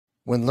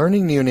When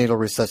learning neonatal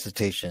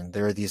resuscitation,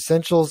 there are the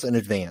essentials and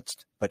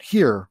advanced, but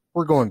here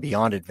we're going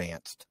beyond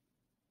advanced.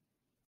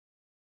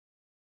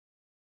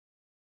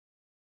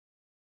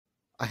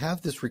 I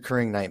have this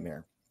recurring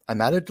nightmare.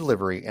 I'm at a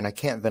delivery and I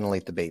can't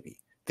ventilate the baby.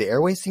 The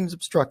airway seems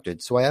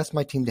obstructed, so I ask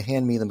my team to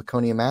hand me the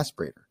Meconium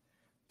aspirator.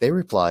 They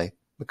reply,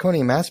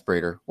 "Meconium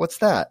aspirator? What's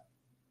that?"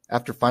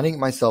 After finding it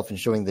myself and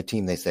showing the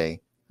team, they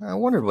say, "I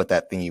wondered what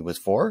that thingy was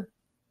for."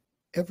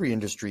 Every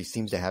industry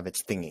seems to have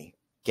its thingy.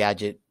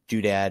 Gadget,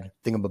 doodad,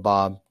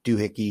 thingamabob,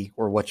 doohickey,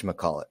 or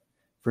whatchamacallit.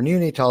 For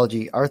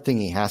neonatology, our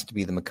thingy has to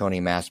be the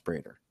Meconium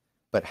aspirator.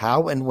 But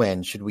how and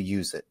when should we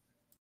use it?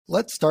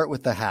 Let's start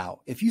with the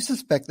how. If you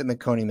suspect that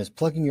meconium is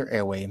plugging your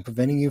airway and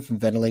preventing you from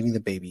ventilating the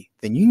baby,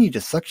 then you need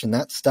to suction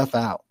that stuff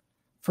out.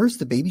 First,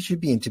 the baby should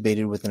be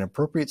intubated with an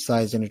appropriate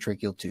sized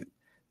endotracheal tube.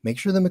 Make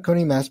sure the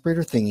meconium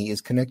aspirator thingy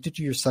is connected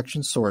to your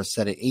suction source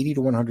set at 80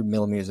 to 100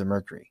 millimeters of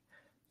mercury.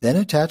 Then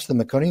attach the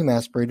meconium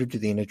aspirator to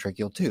the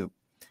endotracheal tube.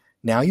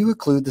 Now you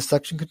occlude the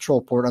suction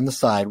control port on the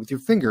side with your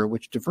finger,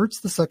 which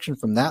diverts the suction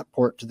from that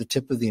port to the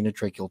tip of the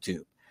endotracheal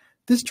tube.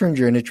 This turns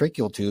your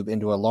endotracheal tube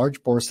into a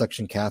large bore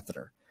suction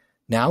catheter.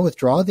 Now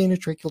withdraw the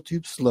endotracheal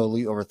tube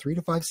slowly over 3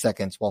 to 5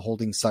 seconds while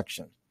holding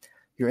suction.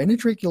 Your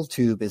endotracheal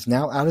tube is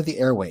now out of the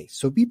airway,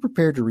 so be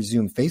prepared to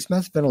resume face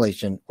mask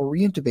ventilation or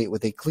reintubate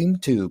with a clean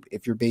tube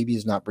if your baby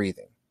is not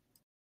breathing.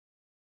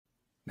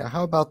 Now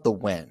how about the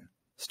when?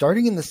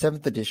 Starting in the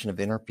 7th edition of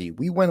NRP,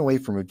 we went away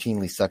from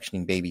routinely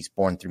suctioning babies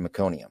born through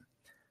meconium.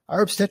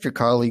 Our obstetric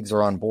colleagues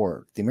are on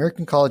board. The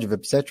American College of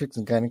Obstetrics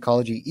and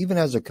Gynecology even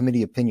has a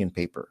committee opinion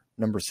paper,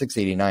 number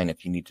 689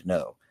 if you need to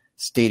know,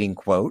 stating,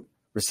 quote,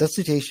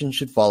 "Resuscitation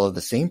should follow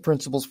the same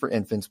principles for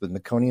infants with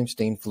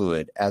meconium-stained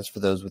fluid as for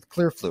those with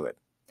clear fluid."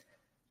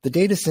 The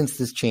data since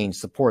this change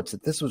supports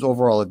that this was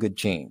overall a good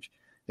change.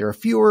 There are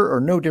fewer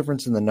or no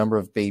difference in the number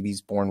of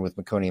babies born with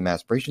meconium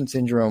aspiration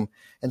syndrome,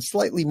 and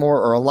slightly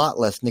more or a lot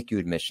less NICU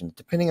admissions,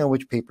 depending on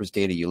which paper's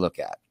data you look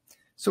at.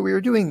 So we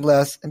are doing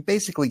less and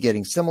basically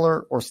getting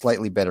similar or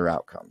slightly better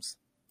outcomes.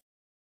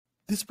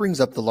 This brings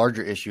up the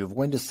larger issue of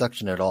when to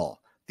suction at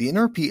all. The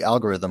NRP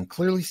algorithm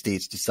clearly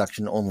states to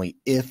suction only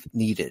if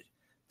needed.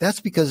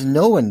 That's because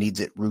no one needs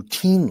it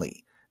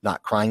routinely.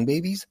 Not crying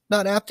babies,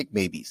 not apneic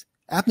babies.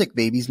 Apneic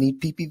babies need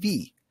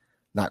PPV.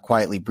 Not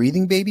quietly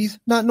breathing babies,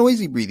 not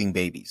noisy breathing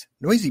babies.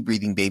 Noisy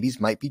breathing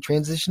babies might be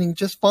transitioning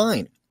just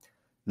fine.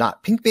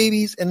 Not pink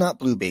babies and not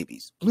blue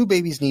babies. Blue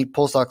babies need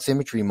pulse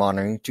oximetry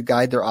monitoring to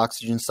guide their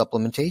oxygen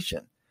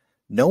supplementation.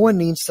 No one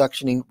needs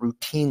suctioning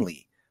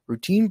routinely.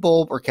 Routine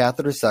bulb or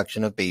catheter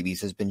suction of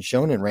babies has been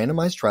shown in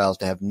randomized trials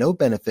to have no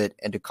benefit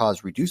and to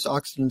cause reduced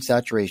oxygen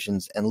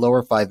saturations and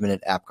lower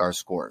 5-minute APGAR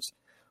scores.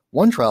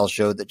 One trial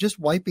showed that just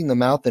wiping the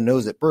mouth and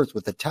nose at birth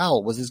with a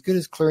towel was as good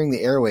as clearing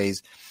the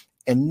airways,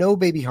 and no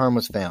baby harm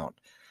was found.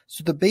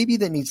 So the baby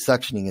that needs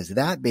suctioning is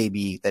that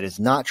baby that is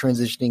not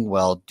transitioning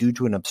well due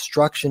to an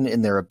obstruction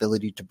in their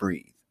ability to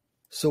breathe.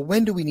 So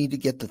when do we need to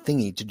get the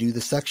thingy to do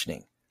the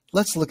suctioning?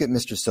 Let's look at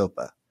Mr.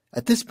 Sopa.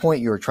 At this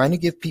point, you are trying to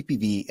give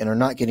PPV and are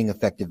not getting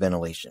effective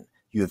ventilation.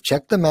 You have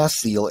checked the mask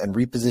seal and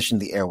repositioned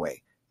the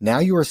airway. Now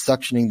you are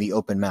suctioning the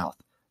open mouth.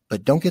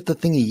 But don't get the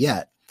thingy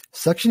yet.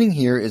 Suctioning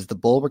here is the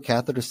bulb or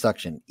catheter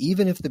suction,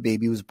 even if the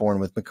baby was born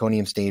with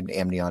meconium-stained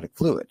amniotic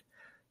fluid.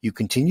 You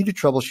continue to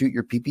troubleshoot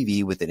your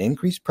PPV with an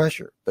increased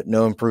pressure, but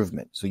no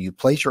improvement, so you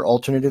place your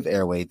alternative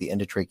airway, the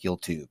endotracheal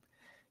tube.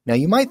 Now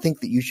you might think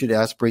that you should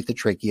aspirate the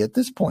trachea at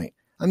this point.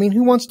 I mean,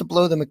 who wants to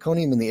blow the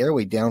meconium in the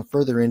airway down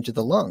further into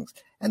the lungs?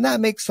 And that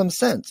makes some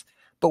sense.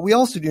 But we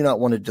also do not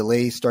want to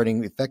delay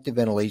starting effective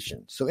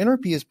ventilation. So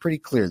NRP is pretty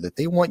clear that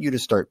they want you to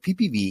start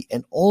PPV,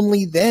 and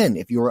only then,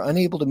 if you are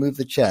unable to move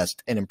the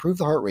chest and improve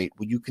the heart rate,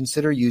 would you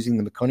consider using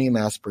the meconium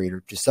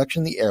aspirator to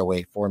suction the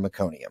airway for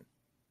meconium.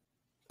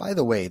 By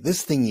the way,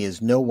 this thingy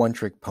is no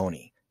one-trick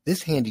pony.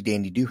 This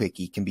handy-dandy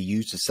doohickey can be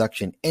used to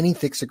suction any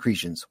thick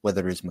secretions,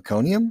 whether it is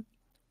meconium,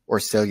 or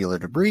cellular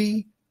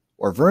debris,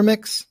 or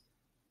vermix,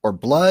 or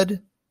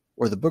blood,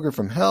 or the booger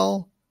from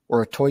hell,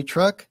 or a toy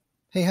truck.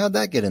 Hey, how'd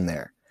that get in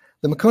there?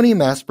 The meconium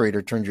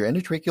aspirator turns your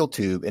endotracheal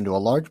tube into a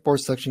large bore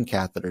suction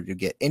catheter to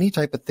get any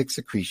type of thick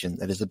secretion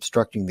that is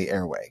obstructing the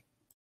airway.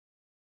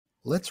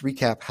 Let's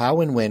recap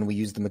how and when we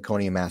use the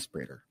meconium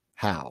aspirator.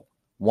 How?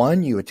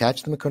 1. You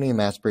attach the meconium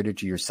aspirator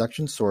to your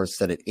suction source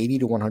set at 80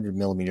 to 100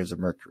 millimeters of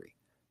mercury.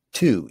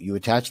 2. You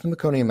attach the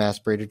meconium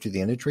aspirator to the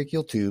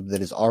endotracheal tube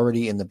that is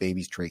already in the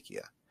baby's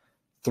trachea.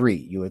 3.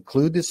 You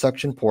occlude the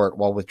suction port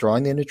while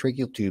withdrawing the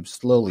endotracheal tube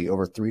slowly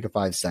over 3 to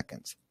 5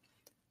 seconds.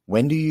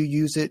 When do you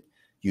use it?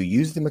 You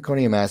use the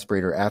meconium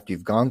aspirator after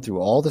you've gone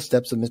through all the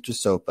steps of Mr.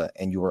 Sopa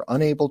and you are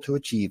unable to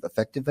achieve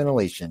effective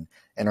ventilation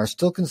and are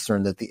still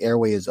concerned that the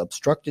airway is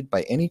obstructed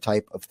by any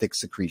type of thick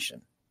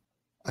secretion.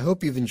 I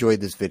hope you've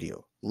enjoyed this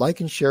video. Like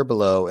and share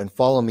below and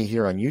follow me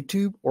here on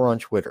YouTube or on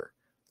Twitter.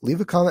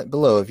 Leave a comment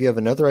below if you have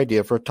another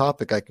idea for a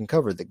topic I can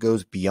cover that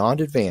goes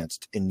beyond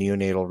advanced in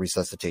neonatal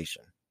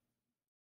resuscitation.